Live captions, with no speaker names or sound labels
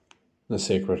The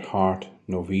Sacred Heart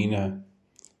Novena,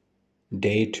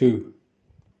 Day 2.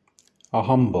 A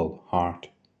Humble Heart.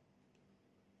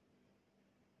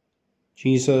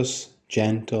 Jesus,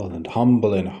 gentle and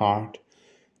humble in heart,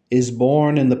 is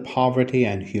born in the poverty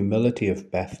and humility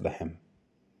of Bethlehem.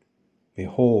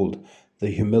 Behold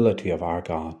the humility of our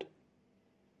God.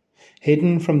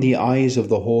 Hidden from the eyes of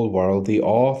the whole world, the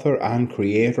author and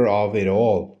creator of it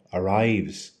all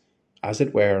arrives, as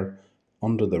it were,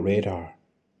 under the radar.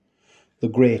 The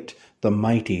great, the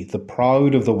mighty, the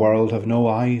proud of the world have no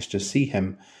eyes to see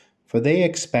him, for they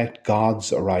expect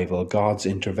God's arrival, God's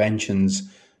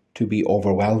interventions, to be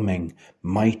overwhelming,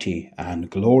 mighty, and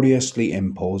gloriously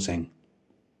imposing.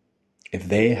 If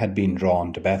they had been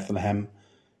drawn to Bethlehem,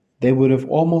 they would have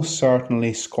almost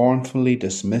certainly scornfully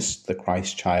dismissed the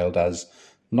Christ child as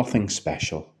nothing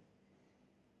special.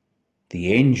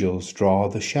 The angels draw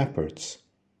the shepherds,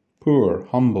 poor,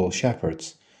 humble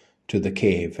shepherds, to the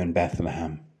cave in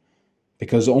Bethlehem,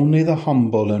 because only the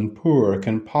humble and poor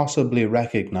can possibly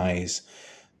recognize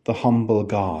the humble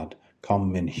God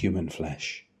come in human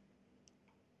flesh.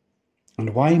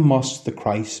 And why must the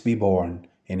Christ be born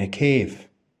in a cave?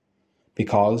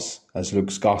 Because, as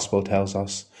Luke's Gospel tells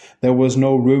us, there was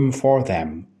no room for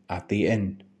them at the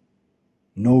inn.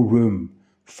 No room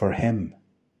for him.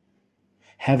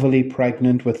 Heavily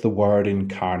pregnant with the Word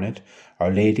incarnate, Our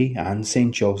Lady and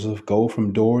Saint Joseph go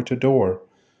from door to door,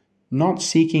 not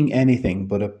seeking anything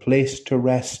but a place to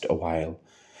rest a while,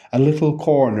 a little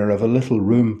corner of a little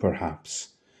room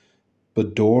perhaps.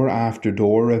 But door after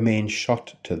door remains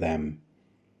shut to them.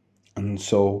 And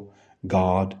so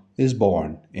God is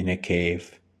born in a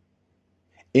cave.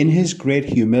 In his great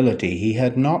humility, he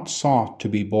had not sought to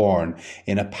be born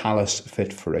in a palace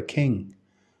fit for a king.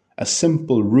 A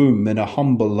simple room in a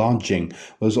humble lodging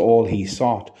was all he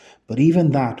sought, but even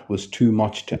that was too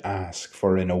much to ask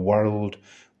for in a world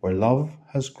where love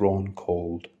has grown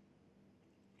cold.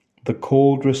 The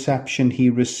cold reception he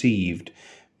received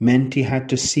meant he had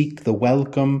to seek the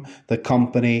welcome, the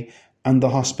company, and the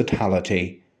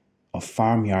hospitality of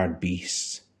farmyard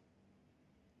beasts.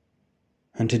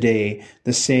 And today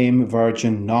the same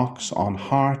Virgin knocks on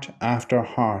heart after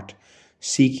heart,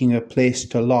 seeking a place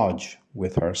to lodge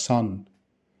with her Son.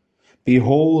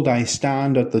 Behold, I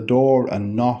stand at the door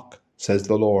and knock, says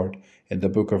the Lord in the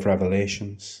book of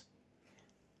Revelations.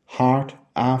 Heart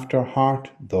after heart,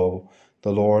 though,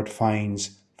 the Lord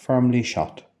finds firmly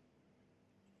shut.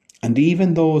 And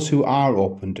even those who are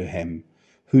open to him,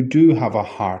 who do have a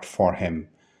heart for him,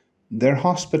 their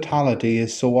hospitality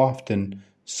is so often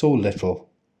so little.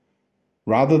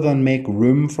 Rather than make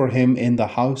room for him in the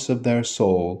house of their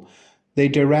soul, they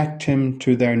direct him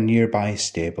to their nearby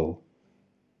stable.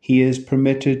 He is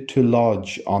permitted to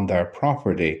lodge on their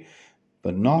property,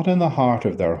 but not in the heart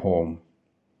of their home.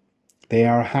 They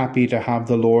are happy to have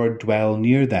the Lord dwell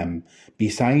near them,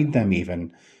 beside them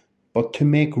even, but to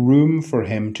make room for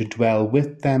him to dwell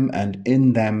with them and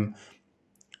in them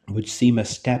would seem a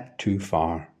step too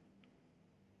far.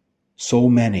 So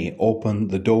many open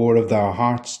the door of their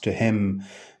hearts to him,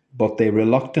 but they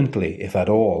reluctantly, if at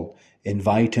all,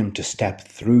 invite him to step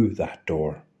through that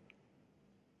door.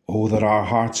 Oh, that our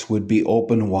hearts would be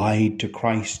open wide to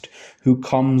Christ, who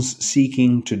comes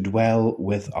seeking to dwell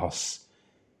with us.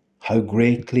 How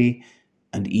greatly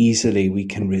and easily we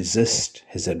can resist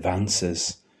his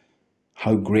advances.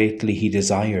 How greatly he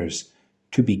desires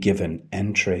to be given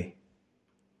entry.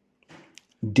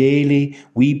 Daily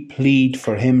we plead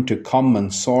for him to come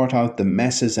and sort out the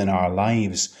messes in our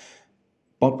lives,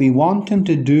 but we want him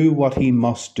to do what he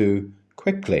must do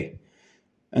quickly,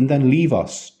 and then leave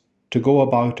us to go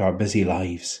about our busy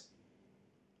lives.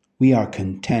 We are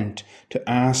content to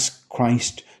ask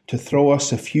Christ to throw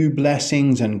us a few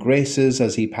blessings and graces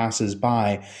as he passes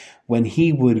by, when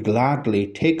he would gladly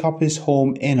take up his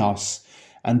home in us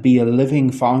and be a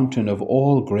living fountain of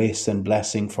all grace and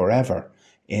blessing forever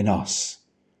in us.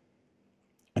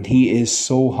 And he is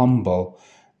so humble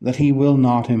that he will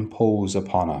not impose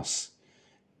upon us.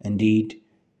 Indeed,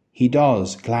 he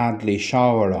does gladly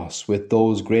shower us with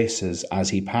those graces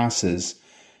as he passes,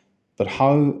 but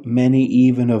how many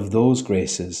even of those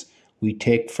graces we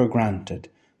take for granted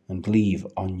and leave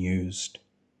unused.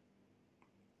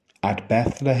 At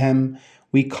Bethlehem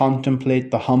we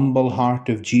contemplate the humble heart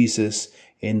of Jesus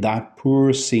in that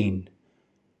poor scene,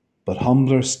 but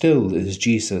humbler still is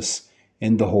Jesus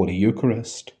in the Holy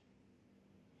Eucharist.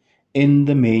 In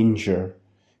the manger,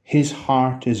 his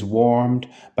heart is warmed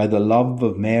by the love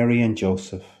of Mary and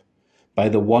Joseph, by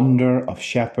the wonder of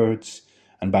shepherds,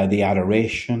 and by the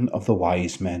adoration of the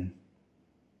wise men.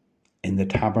 In the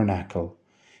tabernacle,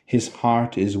 His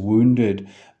heart is wounded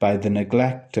by the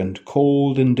neglect and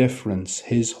cold indifference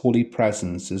his holy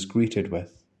presence is greeted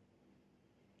with.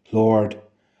 Lord,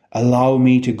 allow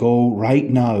me to go right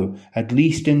now, at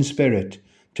least in spirit,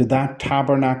 to that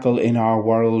tabernacle in our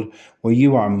world where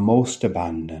you are most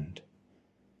abandoned.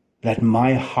 Let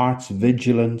my heart's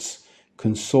vigilance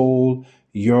console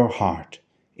your heart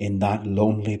in that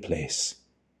lonely place.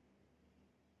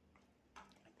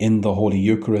 In the Holy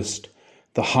Eucharist,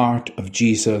 the heart of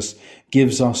Jesus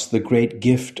gives us the great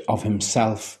gift of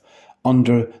himself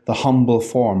under the humble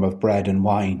form of bread and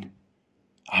wine.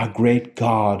 Our great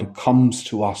God comes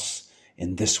to us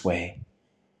in this way.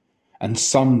 And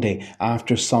Sunday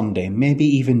after Sunday, maybe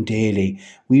even daily,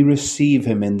 we receive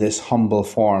him in this humble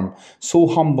form, so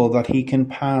humble that he can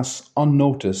pass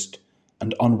unnoticed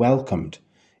and unwelcomed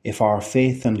if our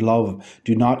faith and love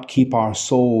do not keep our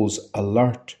souls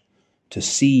alert to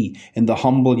see in the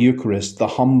humble Eucharist the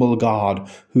humble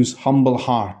God whose humble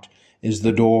heart is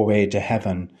the doorway to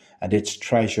heaven and its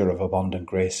treasure of abundant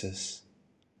graces.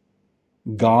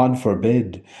 God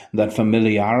forbid that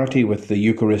familiarity with the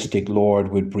Eucharistic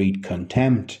Lord would breed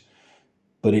contempt,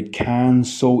 but it can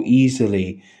so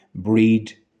easily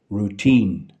breed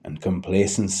routine and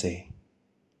complacency.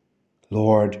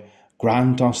 Lord,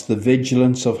 grant us the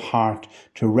vigilance of heart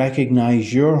to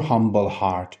recognize your humble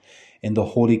heart in the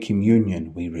Holy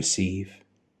Communion we receive.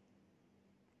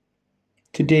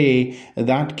 Today,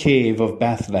 that cave of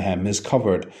Bethlehem is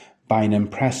covered by an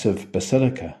impressive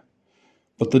basilica.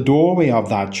 But the doorway of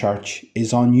that church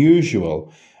is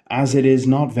unusual, as it is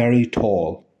not very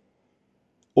tall.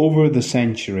 Over the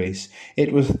centuries,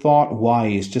 it was thought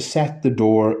wise to set the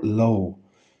door low,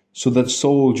 so that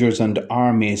soldiers and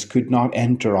armies could not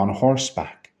enter on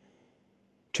horseback.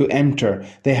 To enter,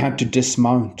 they had to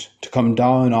dismount, to come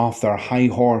down off their high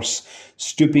horse,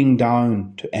 stooping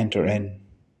down to enter in.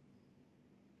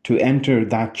 To enter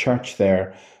that church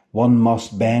there, one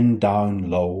must bend down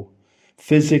low,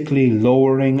 physically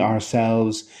lowering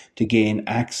ourselves to gain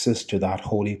access to that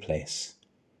holy place.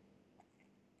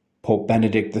 Pope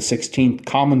Benedict XVI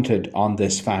commented on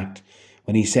this fact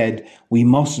when he said, "We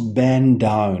must bend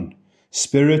down.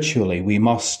 Spiritually, we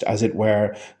must, as it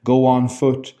were, go on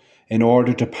foot in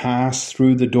order to pass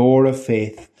through the door of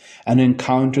faith and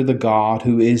encounter the God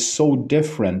who is so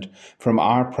different from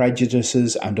our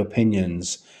prejudices and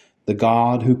opinions, the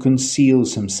God who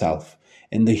conceals himself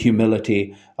in the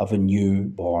humility of a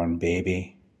newborn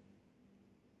baby."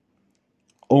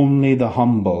 Only the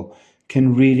humble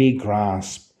can really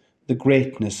grasp the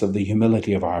greatness of the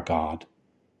humility of our God.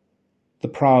 The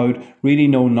proud really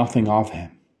know nothing of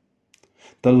him.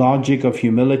 The logic of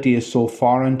humility is so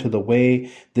foreign to the way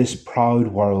this proud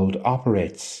world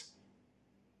operates.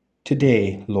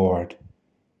 Today, Lord,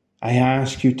 I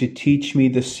ask you to teach me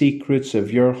the secrets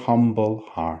of your humble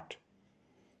heart.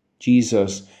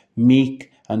 Jesus, meek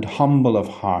and humble of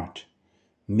heart,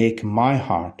 make my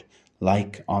heart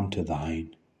like unto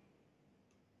thine.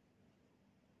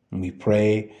 And we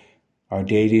pray our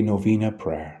daily novena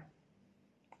prayer.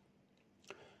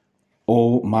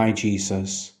 O my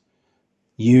Jesus,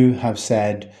 you have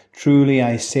said, "Truly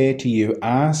I say to you,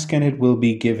 ask and it will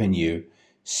be given you,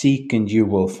 seek and you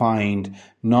will find,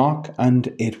 knock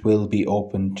and it will be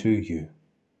opened to you."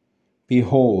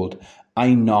 Behold,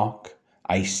 I knock,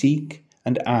 I seek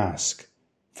and ask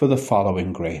for the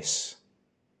following grace.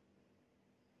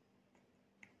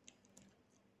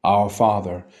 Our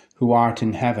Father, who art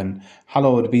in heaven,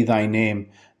 hallowed be thy name.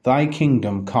 Thy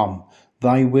kingdom come,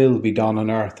 thy will be done on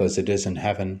earth as it is in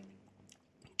heaven.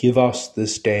 Give us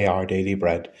this day our daily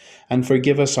bread, and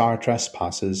forgive us our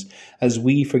trespasses, as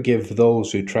we forgive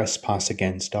those who trespass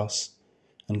against us.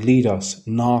 And lead us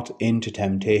not into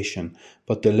temptation,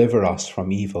 but deliver us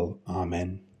from evil.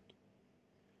 Amen.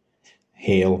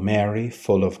 Hail Mary,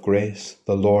 full of grace,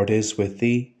 the Lord is with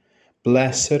thee.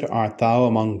 Blessed art thou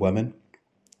among women,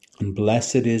 and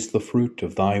blessed is the fruit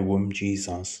of thy womb,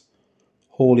 Jesus.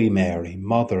 Holy Mary,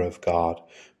 Mother of God,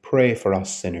 pray for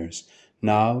us sinners,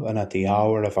 now and at the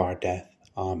hour of our death.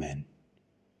 Amen.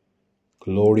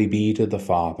 Glory be to the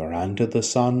Father, and to the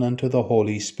Son, and to the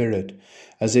Holy Spirit,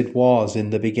 as it was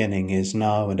in the beginning, is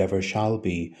now, and ever shall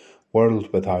be,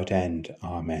 world without end.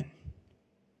 Amen.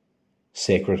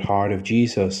 Sacred Heart of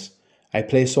Jesus, I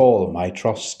place all my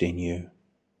trust in you.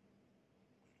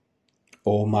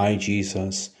 O my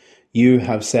Jesus, you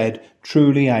have said,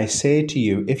 "Truly I say to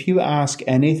you, if you ask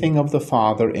anything of the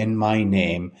Father in my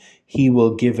name, he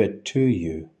will give it to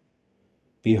you."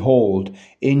 Behold,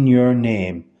 in your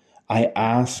name I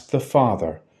ask the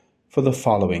Father for the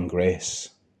following grace.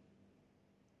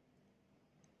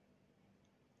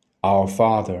 Our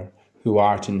Father, who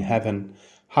art in heaven,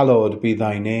 Hallowed be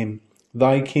thy name.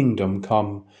 Thy kingdom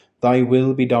come. Thy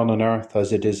will be done on earth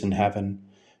as it is in heaven.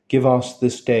 Give us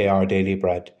this day our daily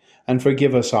bread, and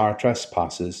forgive us our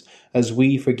trespasses, as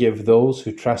we forgive those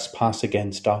who trespass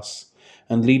against us.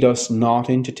 And lead us not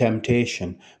into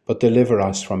temptation, but deliver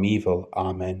us from evil.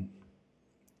 Amen.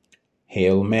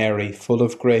 Hail Mary, full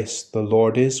of grace, the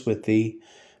Lord is with thee.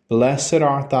 Blessed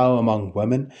art thou among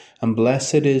women, and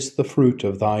blessed is the fruit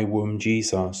of thy womb,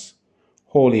 Jesus.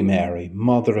 Holy Mary,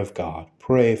 Mother of God,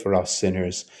 pray for us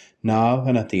sinners, now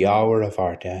and at the hour of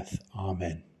our death.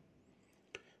 Amen.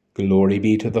 Glory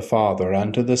be to the Father,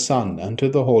 and to the Son, and to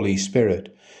the Holy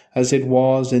Spirit, as it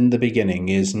was in the beginning,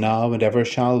 is now, and ever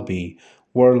shall be,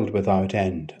 world without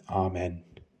end. Amen.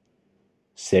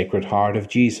 Sacred Heart of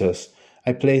Jesus,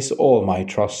 I place all my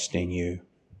trust in you.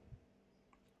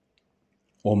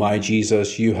 O my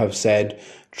Jesus, you have said,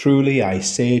 truly I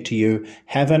say to you,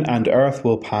 heaven and earth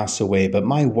will pass away, but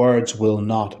my words will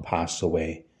not pass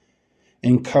away.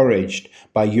 Encouraged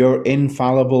by your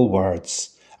infallible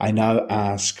words, I now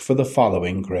ask for the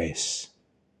following grace.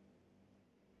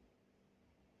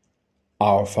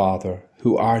 Our Father,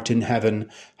 who art in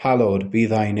heaven, hallowed be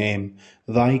thy name.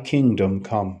 Thy kingdom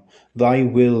come, thy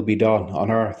will be done on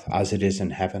earth as it is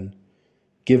in heaven.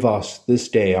 Give us this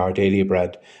day our daily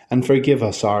bread, and forgive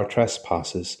us our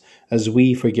trespasses, as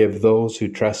we forgive those who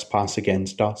trespass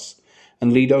against us.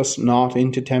 And lead us not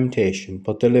into temptation,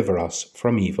 but deliver us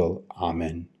from evil.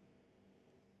 Amen.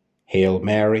 Hail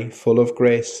Mary, full of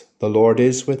grace, the Lord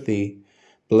is with thee.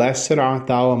 Blessed art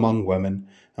thou among women,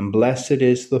 and blessed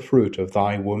is the fruit of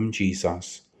thy womb,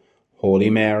 Jesus. Holy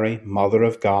Mary, Mother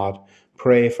of God,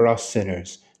 pray for us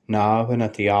sinners, now and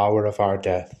at the hour of our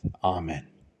death. Amen.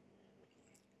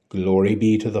 Glory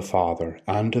be to the Father,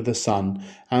 and to the Son,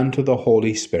 and to the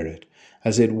Holy Spirit,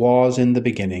 as it was in the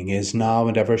beginning, is now,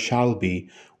 and ever shall be,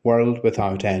 world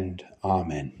without end.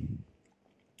 Amen.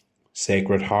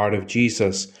 Sacred Heart of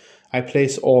Jesus, I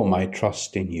place all my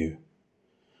trust in you.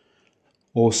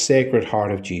 O Sacred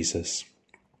Heart of Jesus,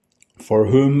 for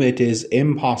whom it is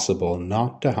impossible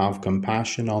not to have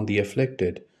compassion on the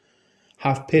afflicted,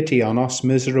 have pity on us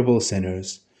miserable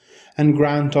sinners, and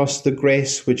grant us the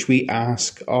grace which we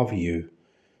ask of you,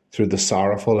 through the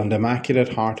sorrowful and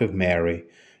immaculate heart of Mary,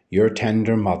 your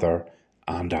tender mother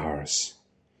and ours.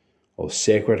 O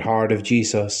Sacred Heart of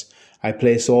Jesus, I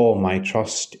place all my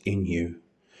trust in you.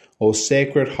 O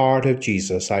Sacred Heart of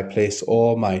Jesus, I place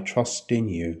all my trust in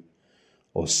you.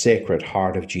 O Sacred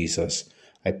Heart of Jesus,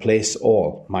 I place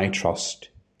all my trust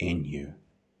in you.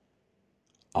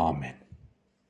 Amen.